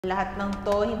Lahat ng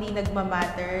to hindi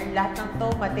nagmamatter, lahat ng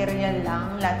to material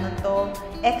lang, lahat ng to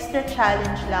extra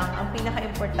challenge lang. Ang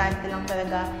pinaka-importante lang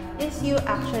talaga is you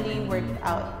actually worked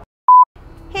out.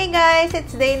 Hey guys,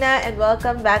 it's Dana and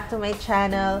welcome back to my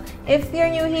channel. If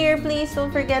you're new here, please don't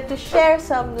forget to share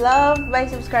some love by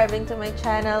subscribing to my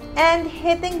channel and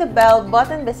hitting the bell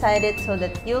button beside it so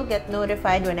that you'll get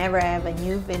notified whenever I have a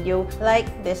new video like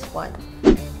this one.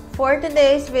 For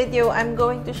today's video, I'm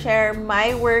going to share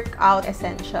my workout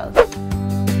essentials.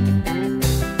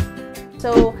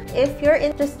 So, if you're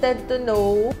interested to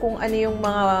know kung ano yung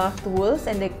mga tools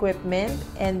and equipment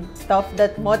and stuff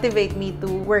that motivate me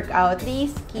to work out,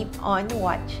 please keep on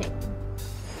watching.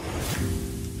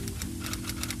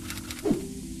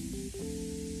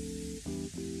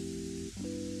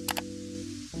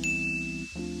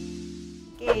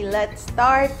 Okay, let's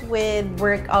start with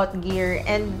workout gear.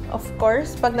 And of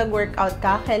course, pag nag-workout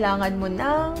ka, kailangan mo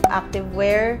ng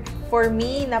activewear. For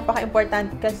me,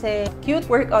 napaka-important kasi cute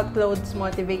workout clothes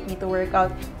motivate me to work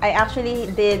out. I actually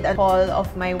did a haul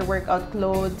of my workout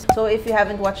clothes. So if you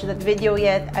haven't watched that video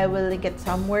yet, I will link it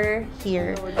somewhere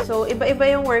here. So iba-iba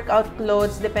yung workout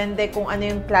clothes, depende kung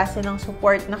ano yung klase ng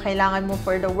support na kailangan mo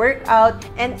for the workout.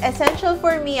 And essential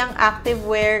for me ang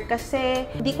activewear kasi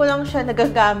hindi ko lang siya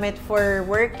nagagamit for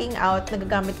working out,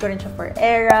 nagagamit ko rin siya for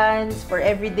errands, for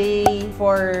everyday,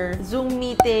 for Zoom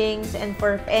meetings, and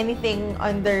for anything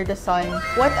under the sun.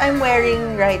 What I'm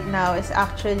wearing right now is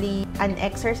actually an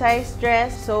exercise dress.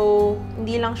 So,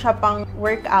 hindi lang siya pang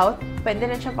workout. Pwede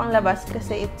rin siya pang labas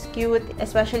kasi it's cute.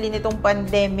 Especially nitong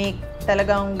pandemic,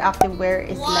 talagang activewear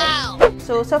is life.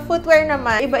 So, sa footwear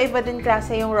naman, iba-iba din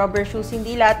klase yung rubber shoes.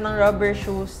 Hindi lahat ng rubber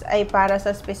shoes ay para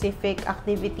sa specific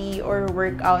activity or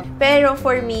workout. Pero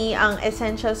for me, ang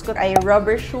essentials ko ay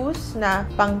rubber shoes na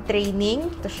pang training.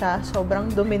 Ito siya, sobrang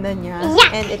dumi na niya.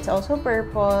 And it's also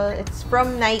purple. It's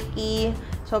from Nike.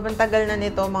 Sobrang tagal na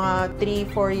nito, mga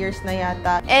 3-4 years na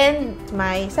yata. And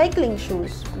my cycling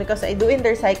shoes, because I do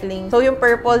indoor cycling. So, yung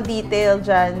purple detail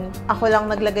dyan, ako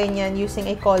lang naglagay niyan using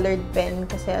a colored pen.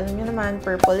 Kasi alam nyo naman,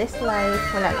 purple is life.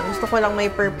 Wala lang. Gusto ko lang may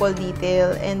purple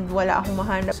detail and wala akong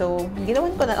mahanap. So,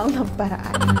 ginawan ko na lang ng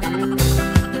paraan.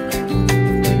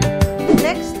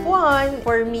 Next one,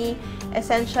 for me,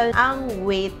 essential ang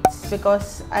weights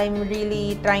because I'm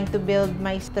really trying to build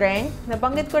my strength.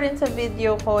 Nabanggit ko rin sa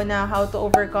video ko na how to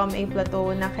overcome a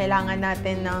plateau na kailangan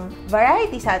natin ng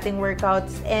variety sa ating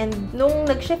workouts. And nung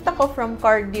nag-shift ako from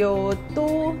cardio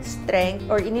to strength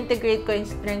or in-integrate ko yung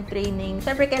strength training,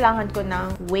 syempre kailangan ko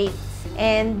ng weights.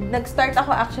 And nag-start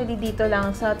ako actually dito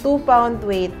lang sa 2-pound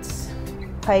weights.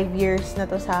 5 years na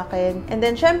to sa akin. And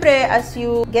then, syempre, as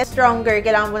you get stronger,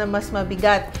 kailangan mo na mas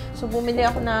mabigat. So, bumili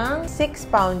ako ng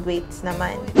 6-pound weights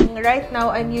naman. Right now,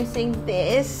 I'm using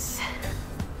this.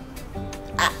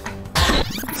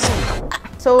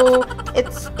 So,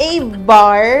 it's a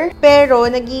bar, pero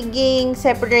nagiging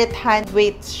separate hand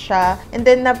weights siya. And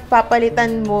then,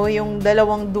 napapalitan mo yung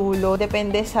dalawang dulo.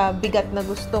 Depende sa bigat na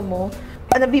gusto mo.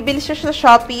 Nabibili siya sa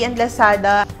Shopee and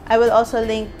Lazada. I will also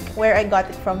link where I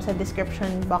got it from sa description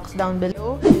box down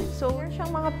below. So, meron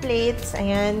siyang mga plates.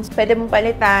 Ayan. Pwede mong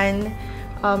palitan.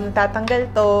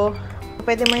 Natatanggal to.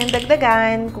 Pwede mo yung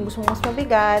dagdagan kung gusto mo mas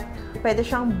mabigat. Pwede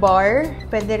siyang bar.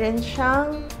 Pwede rin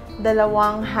siyang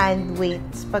dalawang hand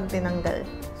weights pag tinanggal.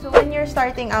 So, when you're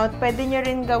starting out, pwede nyo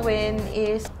rin gawin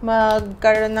is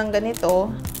magkaroon ng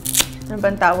ganito. Ano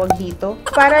bang tawag dito?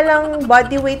 Para lang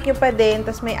body weight nyo pa din,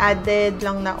 tapos may added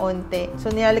lang na onte.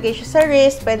 So, nilalagay siya sa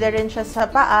wrist, pwede rin siya sa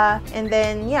paa, and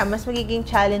then, yeah, mas magiging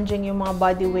challenging yung mga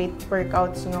body weight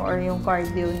workouts nyo or yung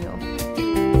cardio nyo.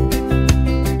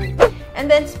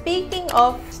 And then, speaking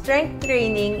of strength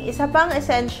training, isa pang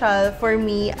essential for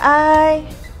me ay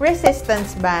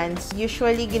resistance bands.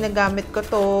 Usually, ginagamit ko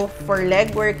to for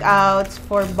leg workouts,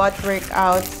 for butt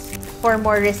workouts, for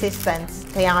more resistance.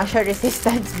 Kaya nga siya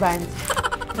resistance bands.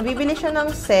 Nabibili siya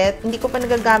ng set. Hindi ko pa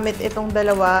nagagamit itong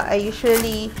dalawa. I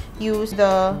usually use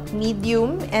the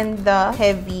medium and the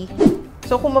heavy.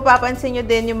 So, kung mapapansin nyo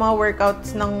din yung mga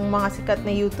workouts ng mga sikat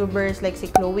na YouTubers like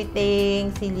si Chloe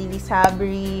Ting, si Lily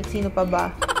Sabri, sino pa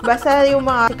ba? Basta yung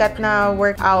mga sikat na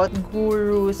workout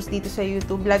gurus dito sa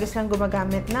YouTube, lagi silang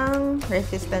gumagamit ng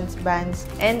resistance bands.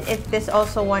 And it is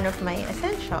also one of my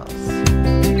essentials.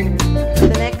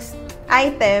 The next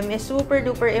item is super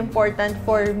duper important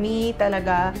for me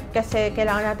talaga kasi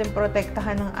kailangan natin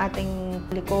protektahan ng ating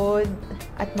likod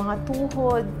at mga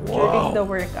tuhod during the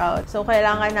workout. So,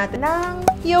 kailangan natin ng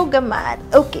yoga mat.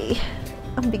 Okay.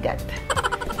 Ang bigat.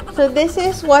 So, this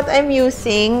is what I'm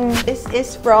using. This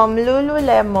is from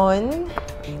Lululemon.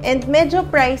 And medyo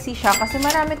pricey siya kasi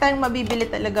marami tayong mabibili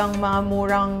talagang mga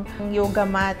murang yoga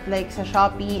mat like sa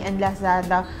Shopee and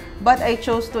Lazada. But I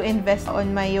chose to invest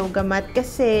on my yoga mat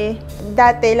kasi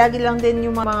dati, lagi lang din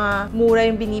yung mga mura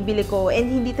yung binibili ko and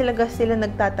hindi talaga sila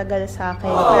nagtatagal sa akin.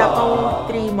 Wala pang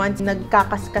 3 months,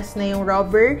 nagkakaskas na yung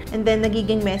rubber and then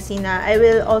nagiging messy na. I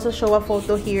will also show a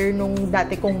photo here nung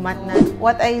dati kong mat na.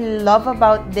 What I love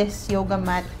about this yoga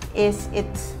mat is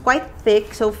it's quite thick,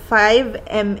 so 5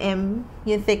 mm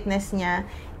yung thickness niya.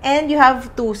 And you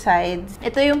have 2 sides.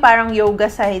 Ito yung parang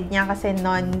yoga side niya kasi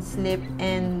non-slip.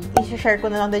 And i-share ko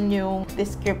na lang din yung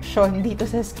description dito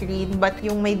sa screen. But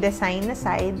yung may design na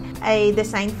side ay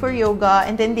designed for yoga.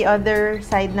 And then the other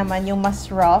side naman, yung mas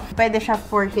rough. Pwede siya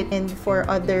for HIIT and for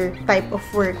other type of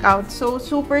workout. So,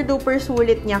 super duper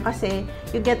sulit niya kasi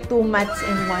you get 2 mats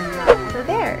in 1 mat. So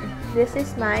there, this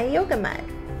is my yoga mat.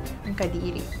 Ang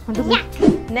kadiri. Yeah.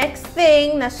 Next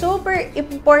thing na super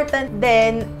important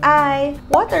din ay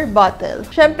water bottle.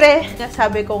 Siyempre,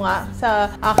 sabi ko nga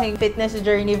sa aking fitness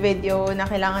journey video na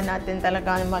kailangan natin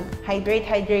talaga mag-hydrate,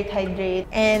 hydrate, hydrate.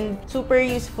 And super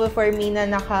useful for me na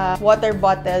naka-water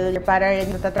bottle para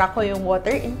rin natatrack ko yung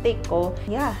water intake ko.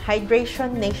 Yeah,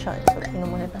 hydration nation. So,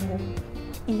 inom muna tayo.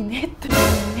 Init.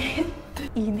 Init.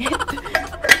 Init.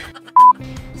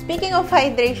 Speaking of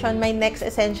hydration, my next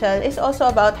essential is also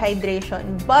about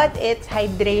hydration, but it's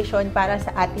hydration para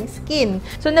sa ating skin.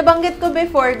 So, nabanggit ko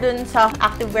before dun sa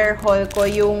activewear haul ko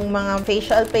yung mga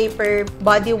facial paper,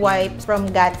 body wipes from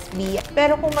Gatsby.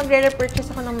 Pero kung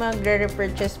magre-repurchase ako ng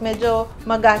magre-repurchase, medyo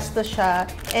magasto siya.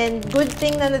 And good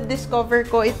thing na na-discover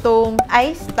ko itong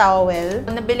ice towel.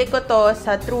 Nabili ko to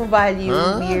sa True Value,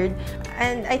 weird.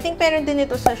 And I think meron din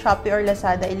ito sa Shopee or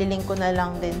Lazada. Ililink ko na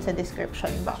lang din sa description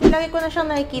box. Lagi ko na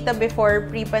siyang nakikita before,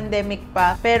 pre-pandemic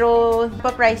pa. Pero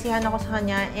papriceyhan ako sa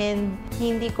kanya and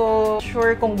hindi ko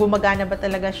sure kung gumagana ba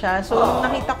talaga siya. So,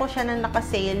 nakita ko siya na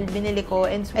naka-sale, binili ko.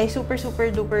 And I super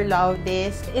duper love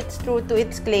this. It's true to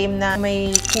its claim na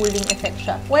may cooling effect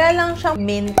siya. Wala lang siyang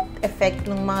mint effect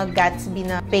ng mga Gatsby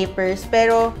na papers.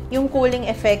 Pero yung cooling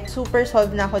effect, super solve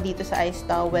na ako dito sa ice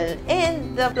towel.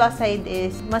 And the plus side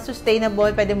is, mas sustainable.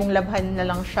 Pwede mong labhan na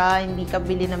lang siya. Hindi ka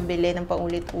bili ng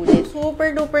paulit-ulit. Super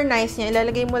duper nice niya.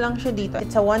 Ilalagay mo lang siya dito.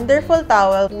 It's a wonderful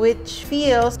towel which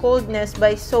feels coldness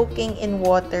by soaking in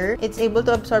water. It's able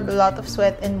to absorb a lot of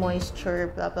sweat and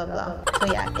moisture. Blah, blah, blah. So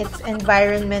yeah, it's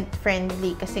environment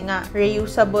friendly kasi nga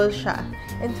reusable siya.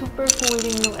 And super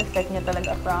cooling yung effect niya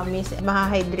talaga. Promise.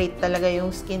 Maha-hydrate talaga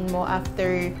yung skin mo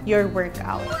after your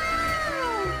workout.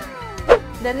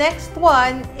 The next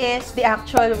one is the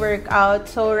actual workout.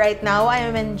 So right now, I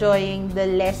am enjoying the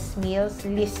less meals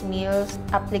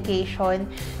application.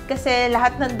 Kasi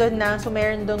lahat nandun na. So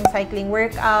meron dong cycling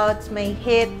workouts, may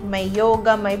HIIT, may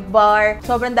yoga, may bar.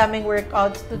 Sobrang daming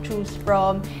workouts to choose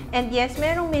from. And yes,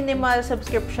 merong minimal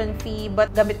subscription fee, but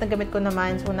gamit na gamit ko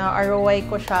naman. So na-ROI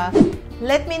ko siya.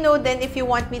 Let me know then if you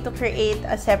want me to create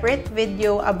a separate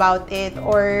video about it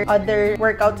or other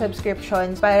workout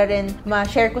subscriptions para rin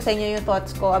ma-share ko sa inyo yung thoughts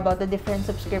ko about the different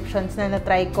subscriptions na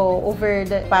na-try ko over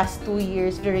the past 2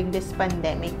 years during this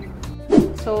pandemic.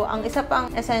 So, ang isa pang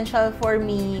essential for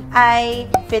me ay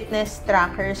fitness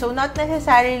tracker. So, not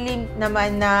necessarily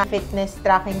naman na fitness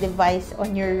tracking device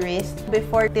on your wrist.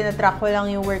 Before, tinatrack ko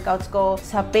lang yung workouts ko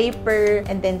sa paper,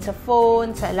 and then sa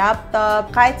phone, sa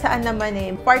laptop, kahit saan naman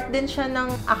eh. Part din siya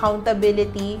ng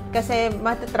accountability kasi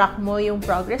matatrack mo yung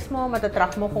progress mo,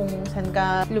 matatrack mo kung saan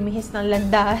ka lumihis ng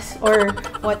landas or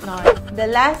whatnot. The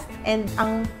last and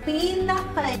ang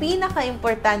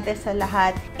pinaka-importante sa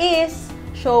lahat is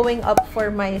showing up for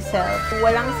myself.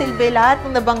 Walang silbi lahat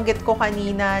ng nabanggit ko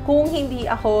kanina kung hindi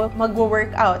ako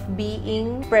mag-workout.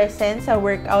 Being present sa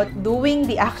workout, doing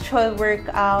the actual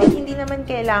workout. Hindi naman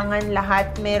kailangan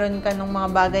lahat meron ka ng mga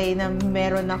bagay na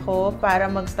meron ako para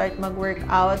mag-start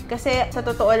mag-workout. Kasi sa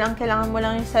totoo lang, kailangan mo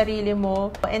lang yung sarili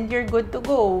mo and you're good to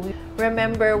go.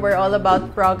 Remember, we're all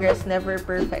about progress, never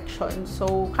perfection.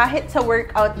 So, kahit sa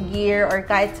workout gear or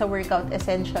kahit sa workout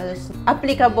essentials,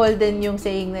 applicable din yung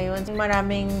saying na yun.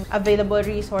 Maraming available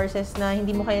resources na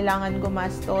hindi mo kailangan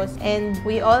gumastos. And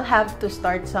we all have to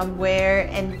start somewhere.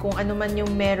 And kung ano man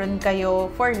yung meron kayo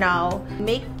for now,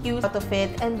 make use out of it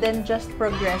and then just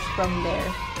progress from there.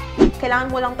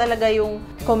 Kailangan mo lang talaga yung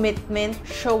commitment,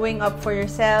 showing up for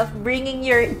yourself, bringing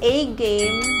your A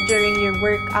game during your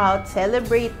workout,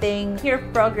 celebrating your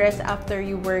progress after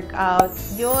you work out.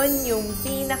 Yun yung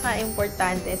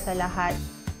pinaka-importante sa lahat.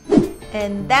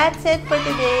 And that's it for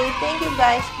today. Thank you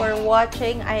guys for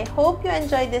watching. I hope you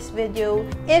enjoyed this video.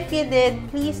 If you did,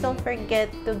 please don't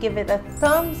forget to give it a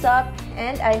thumbs up.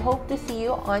 And I hope to see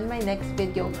you on my next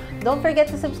video. Don't forget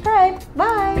to subscribe.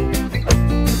 Bye!